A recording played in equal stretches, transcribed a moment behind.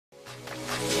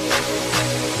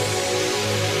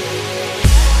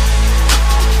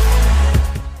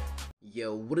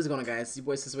Yo, what is going on, guys? It's your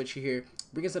boy Seso here.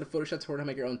 Bringing us to the Photoshop tutorial to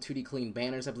make your own 2D clean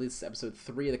banners. I believe this is episode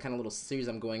 3 of the kind of little series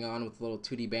I'm going on with little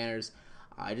 2D banners.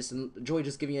 I just enjoy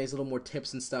just giving you guys a little more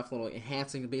tips and stuff,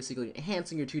 basically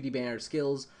enhancing your 2D banner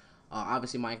skills.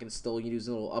 Obviously, mine can still use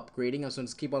a little upgrading. I'm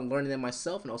just keep on learning them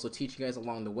myself and also teaching you guys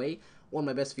along the way. One of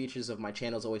my best features of my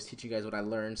channel is always teaching you guys what I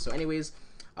learned. So anyways,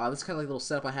 this is kind of like a little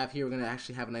setup I have here. We're going to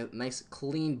actually have nice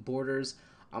clean borders.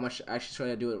 I'm actually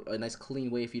trying to do it a nice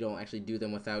clean way if you don't actually do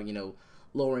them without,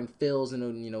 lowering fills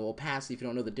and, opacity. If you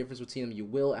don't know the difference between them, you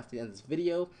will after the end of this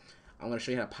video. I'm going to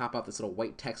show you how to pop out this little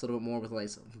white text a little bit more with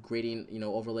nice gradient,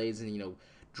 overlays and,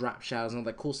 drop shadows and all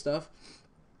that cool stuff.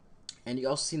 And you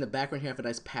also see in the background here, I have a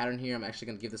nice pattern here. I'm actually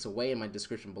going to give this away in my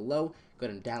description below. Go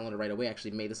ahead and download it right away. I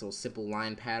actually made this little simple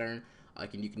line pattern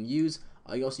you can use.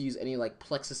 You also use any like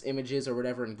Plexus images or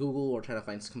whatever in Google, or try to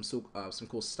find some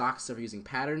cool stocks of using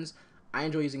patterns. I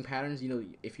enjoy using patterns.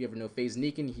 If you ever know FaZe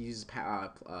Neekin, he uses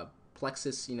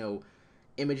Plexus,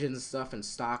 images and stuff and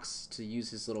stocks to use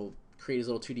create his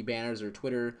little 2D banners or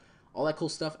Twitter, all that cool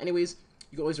stuff. Anyways,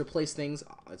 you can always replace things.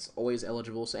 It's always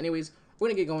eligible. So anyways, we're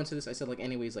going to get going to this. I said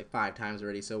anyways 5 times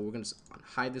already. So we're going to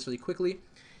hide this really quickly.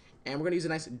 And we're going to use a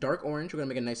nice dark orange. We're going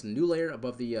to make a nice new layer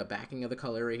above the backing of the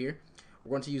color right here. We're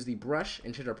going to use the brush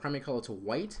and change our primary color to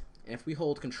white. And if we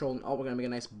hold Control and Alt, we're going to make a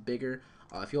nice bigger.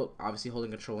 If you obviously holding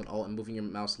Control and Alt and moving your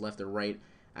mouse left or right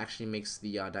actually makes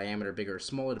the diameter bigger or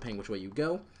smaller depending which way you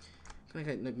go. I'm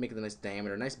going to make it a nice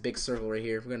diameter, nice big circle right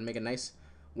here. We're going to make a nice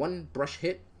one brush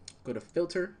hit. Go to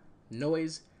Filter,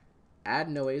 Noise, Add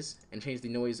Noise, and change the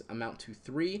noise amount to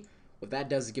 3. What that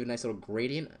does is give a nice little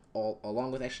gradient,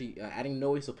 along with actually adding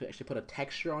noise. So actually put a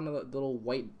texture on the little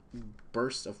white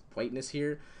burst of whiteness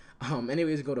here.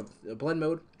 Anyways, go to blend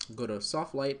mode, go to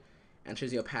soft light, and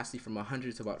change the opacity from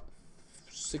 100 to about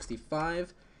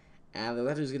 65. And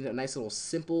that is getting a nice little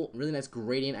simple, really nice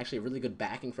gradient. Actually, really good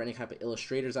backing for any type of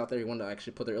illustrators out there. You want to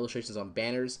actually put their illustrations on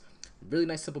banners. Really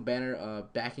nice simple banner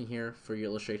backing here for your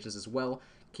illustrations as well.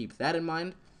 Keep that in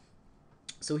mind.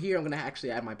 So here I'm going to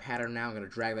actually add my pattern now. I'm going to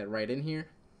drag that right in here,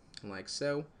 like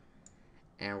so.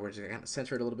 And we're just going to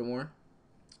center it a little bit more.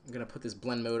 I'm going to put this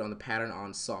blend mode on the pattern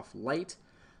on soft light.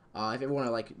 If you ever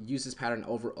want to use this pattern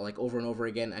over and over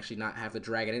again, actually not have to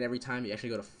drag it in every time, you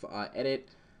actually go to Edit,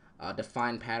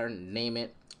 Define Pattern, name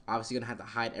it. Obviously, you're going to have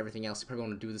to hide everything else. You probably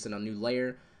want to do this in a new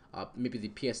layer, maybe the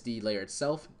PSD layer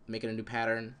itself, make it a new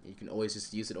pattern. You can always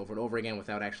just use it over and over again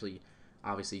without actually,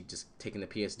 obviously, just taking the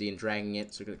PSD and dragging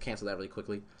it. So we're going to cancel that really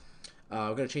quickly.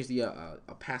 We're going to change the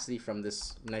opacity from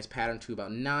this nice pattern to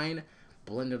about 9.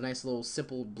 Blend a nice little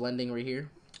simple blending right here.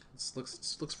 This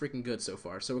looks freaking good so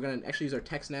far. So we're going to actually use our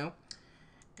text now,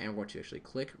 and we're going to actually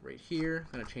click right here.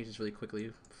 I'm going to change this really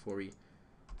quickly before we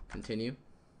continue.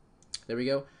 There we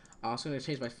go. So I'm going to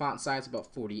change my font size to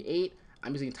about 48.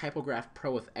 I'm using Typograph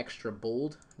Pro with extra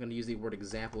bold. I'm going to use the word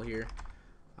example here,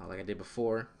 like I did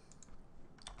before.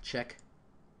 Check.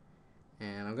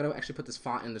 And I'm going to actually put this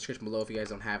font in the description below if you guys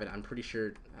don't have it. I'm pretty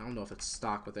sure, I don't know if it's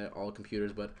stock with all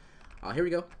computers, but here we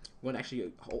go. I'm going to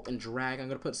actually hold and drag. I'm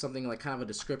going to put something like kind of a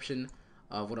description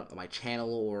of what my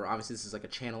channel, or obviously this is like a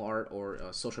channel art or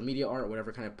a social media art or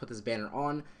whatever, kind of put this banner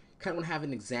on. Kind of want to have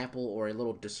an example or a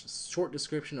little short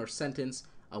description or sentence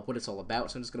of what it's all about.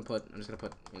 So I'm just gonna put,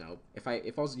 if I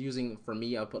was using for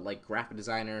me, I'll put like graphic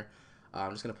designer.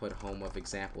 I'm just gonna put home of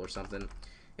example or something.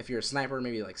 If you're a sniper,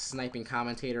 maybe like sniping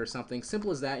commentator or something. Simple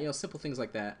as that, simple things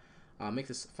like that. Make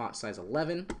this font size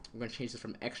 11. I'm gonna change this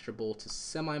from extra bold to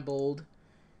semi bold.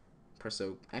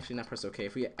 Actually not press OK.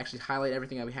 If we actually highlight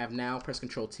everything that we have now, press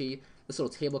Control T, this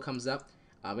little table comes up.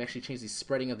 We actually change the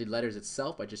spreading of the letters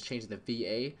itself by just changing the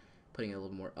VA, putting it a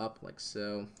little more up, like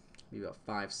so, maybe about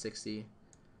 560,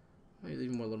 maybe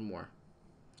even more, a little more.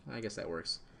 I guess that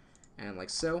works. And like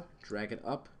so, drag it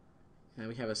up, and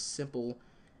we have a simple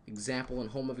example and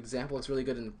home of example. Looks really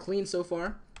good and clean so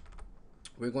far.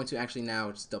 We're going to actually now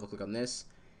just double click on this,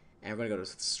 and we're going to go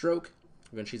to stroke.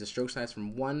 We're going to change the stroke size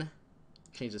from 1,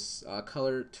 change this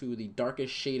color to the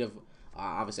darkest shade of,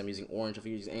 obviously I'm using orange. If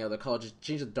you're using any other color, just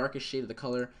change the darkest shade of the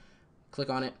color, click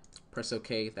on it, press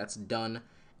OK, that's done.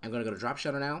 I'm going to go to drop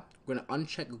shadow now. We're going to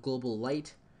uncheck global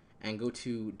light and go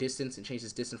to distance and change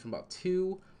this distance from about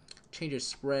 2. Change your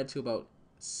spread to about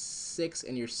 6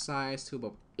 and your size to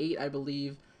about 8, I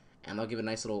believe. And I'll give it a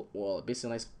nice little,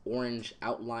 basically a nice orange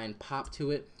outline pop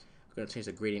to it. We're going to change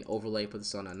the gradient overlay, put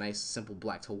this on a nice simple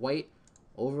black to white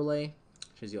overlay.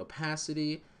 Change the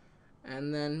opacity.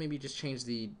 And then maybe just change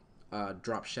the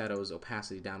drop shadow's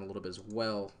opacity down a little bit as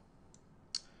well.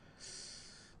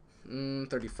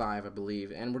 35, I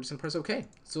believe, and we're just gonna press OK.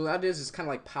 So that is kind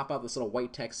of like pop out this little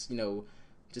white text,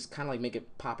 just kind of like make it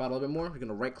pop out a little bit more. We're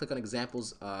gonna right click on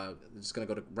examples. Just gonna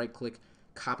go to right click,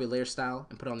 copy layer style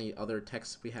and put it on the other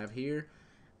text we have here.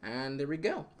 And there we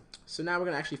go. So now we're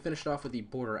going to actually finish it off with the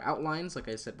border outlines, like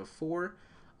I said before.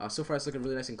 So far it's looking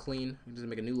really nice and clean. I'm just going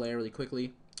to make a new layer really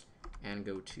quickly and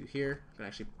go to here. I'm going to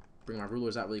actually bring my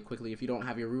rulers out really quickly. If you don't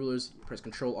have your rulers, you press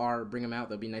Control R, bring them out.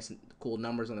 There'll be nice and cool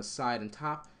numbers on the side and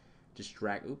top. Just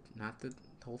drag, not the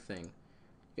whole thing.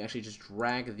 You can actually just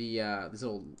drag the these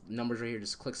little numbers right here.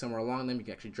 Just click somewhere along them. You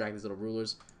can actually drag these little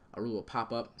rulers. A ruler will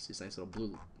pop up. See this nice little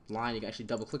blue line. You can actually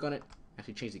double click on it.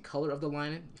 Actually change the color of the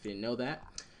line if you didn't know that.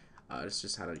 It's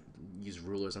just how to use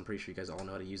rulers. I'm pretty sure you guys all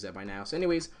know how to use that by now. So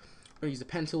anyways, we're going to use the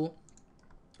pen tool.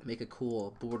 Make a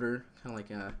cool border. Kind of like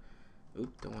a...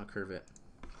 don't want to curve it.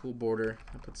 Cool border.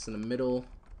 I'll put this in the middle.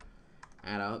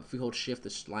 And if we hold shift,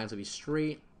 the lines will be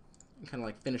straight. And kind of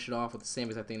like finish it off with the same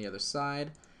exact thing on the other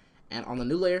side. And on the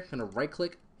new layer, I'm going to right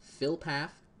click, fill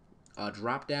path,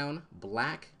 drop down,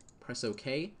 black, press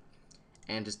OK.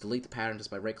 And just delete the pattern just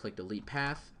by right click, delete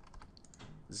path.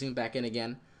 Zoom back in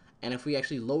again. And if we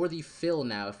actually lower the fill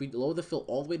now, if we lower the fill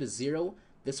all the way to 0,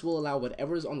 this will allow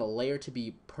whatever is on the layer to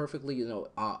be perfectly,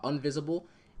 unvisible,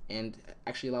 and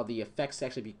actually allow the effects to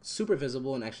actually be super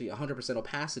visible and actually 100%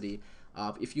 opacity.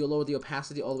 If you lower the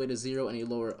opacity all the way to 0 and you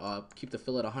lower, keep the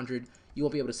fill at 100, you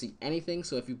won't be able to see anything.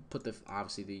 So if you put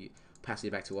obviously the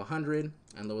opacity back to 100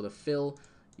 and lower the fill,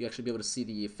 you actually be able to see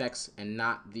the effects and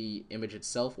not the image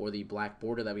itself or the black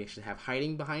border that we actually have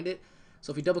hiding behind it.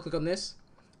 So if we double click on this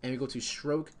and we go to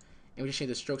stroke, and we just change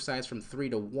the stroke size from 3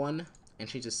 to 1 and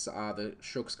change this, the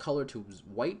stroke's color to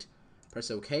white, press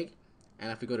OK.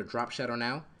 And if we go to drop shadow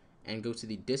now and go to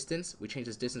the distance, we change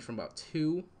this distance from about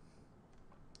 2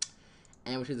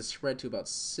 and we change the spread to about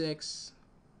 6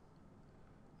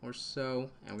 or so,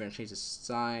 and we're going to change the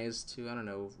size to, I don't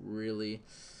know, really,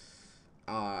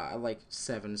 I like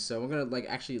 7, so we're going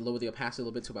to actually lower the opacity a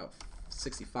little bit to about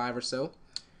 65 or so.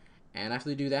 And after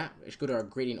we do that, we should go to our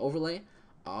gradient overlay.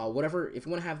 If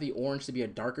you want to have the orange to be a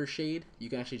darker shade, you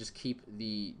can actually just keep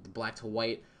the black to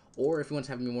white, or if you want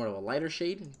to have more of a lighter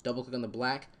shade, double click on the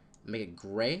black, make it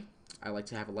gray. I like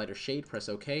to have a lighter shade, press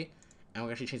OK, and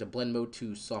we're actually change the blend mode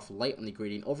to soft light on the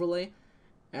gradient overlay,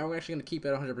 and we're actually going to keep it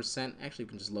at 100%. Actually, we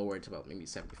can just lower it to about maybe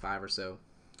 75 or so,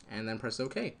 and then press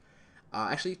OK.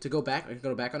 Actually, to go back, I can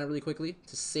go back on it really quickly.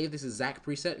 To save this exact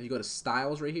preset, if you go to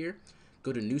Styles right here,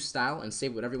 go to New Style and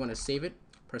save whatever you want to save it,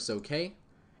 press OK.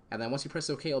 And then once you press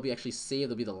OK, it'll be actually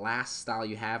saved. It'll be the last style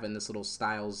you have in this little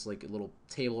styles, like a little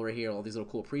table right here, all these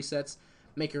little cool presets.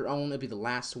 Make your own. It'll be the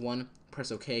last one.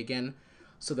 Press OK again.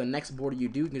 So the next border you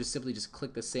do, you can just simply just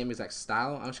click the same exact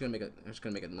style. I'm just gonna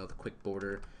make another quick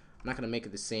border. I'm not gonna make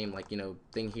it the same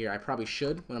thing here. I probably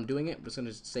should when I'm doing it. I'm just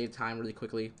gonna save time really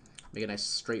quickly. Make a nice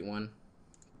straight one.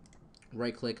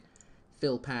 Right click,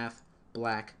 fill path,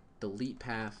 black, delete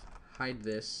path, hide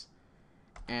this.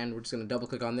 And we're just going to double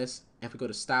click on this. And if we go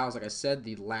to styles, like I said,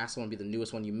 the last one will be the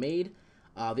newest one you made.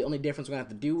 The only difference we're going to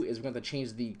have to do is we're going to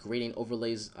change the gradient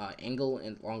overlays angle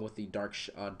and along with the drop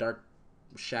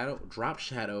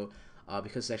shadow,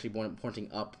 because it's actually pointing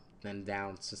up and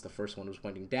down since the first one was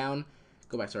pointing down.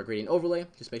 Go back to our gradient overlay,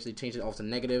 just basically change it all to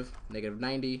negative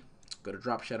 90. Go to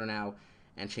drop shadow now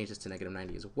and change this to negative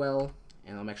 90 as well.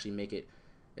 And I'm actually make it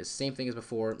the same thing as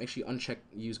before. Make sure you uncheck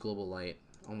use global light.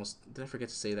 Did I forget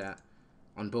to say that?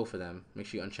 On both of them, make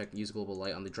sure you uncheck use global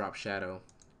light on the drop shadow.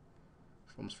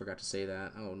 Almost forgot to say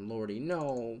that. Oh lordy,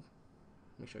 no.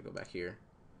 Make sure I go back here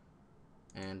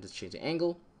and just change the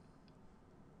angle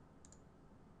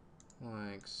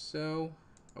like so.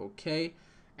 Okay,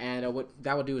 and what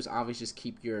that would do is obviously just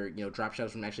keep your drop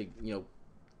shadows from actually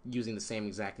using the same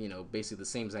exact basically the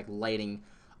same exact lighting.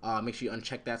 Make sure you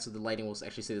uncheck that so the lighting will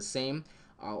actually stay the same.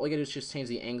 All you gotta do is just change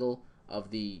the angle of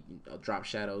the drop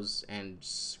shadows and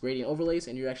gradient overlays,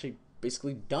 and you're actually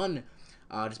basically done.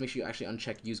 Just make sure you actually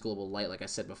uncheck use global light like I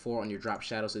said before on your drop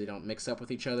shadows so they don't mix up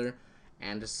with each other,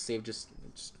 and just save. Just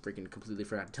freaking completely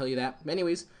forgot to tell you that. But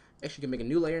anyways, actually you can make a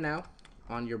new layer now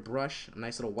on your brush, a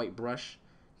nice little white brush.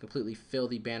 Completely fill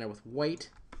the banner with white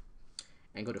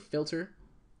and go to filter,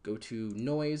 go to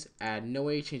noise, add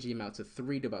noise, change the amount to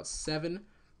 3 to about 7,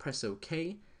 press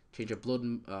OK, change your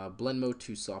blend mode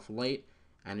to soft light,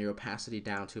 and your opacity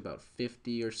down to about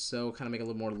 50 or so, kind of make it a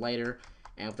little more lighter.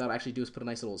 And what that'll actually do is put a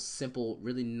nice little simple,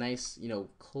 really nice,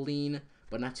 clean,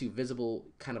 but not too visible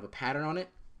kind of a pattern on it,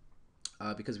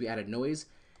 because we added noise.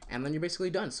 And then you're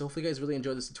basically done. So hopefully you guys really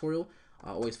enjoyed this tutorial.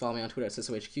 Always follow me on Twitter at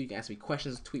SesoHQ. You can ask me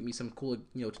questions, tweet me some cool,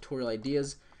 tutorial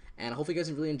ideas. And hopefully you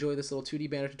guys really enjoy this little 2D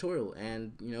banner tutorial.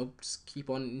 And, just keep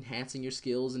on enhancing your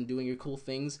skills and doing your cool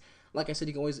things. Like I said,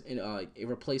 you can always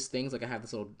replace things. Like I have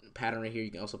this little pattern right here. You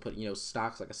can also put,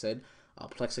 stocks, like I said,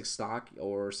 plexix stock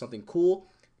or something cool.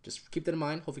 just keep that in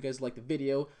mind. Hope you guys like the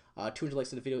video. 200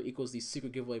 likes in the video equals the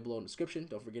secret giveaway below in the description.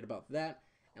 Don't forget about that.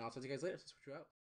 And I'll talk to you guys later. So switch you out.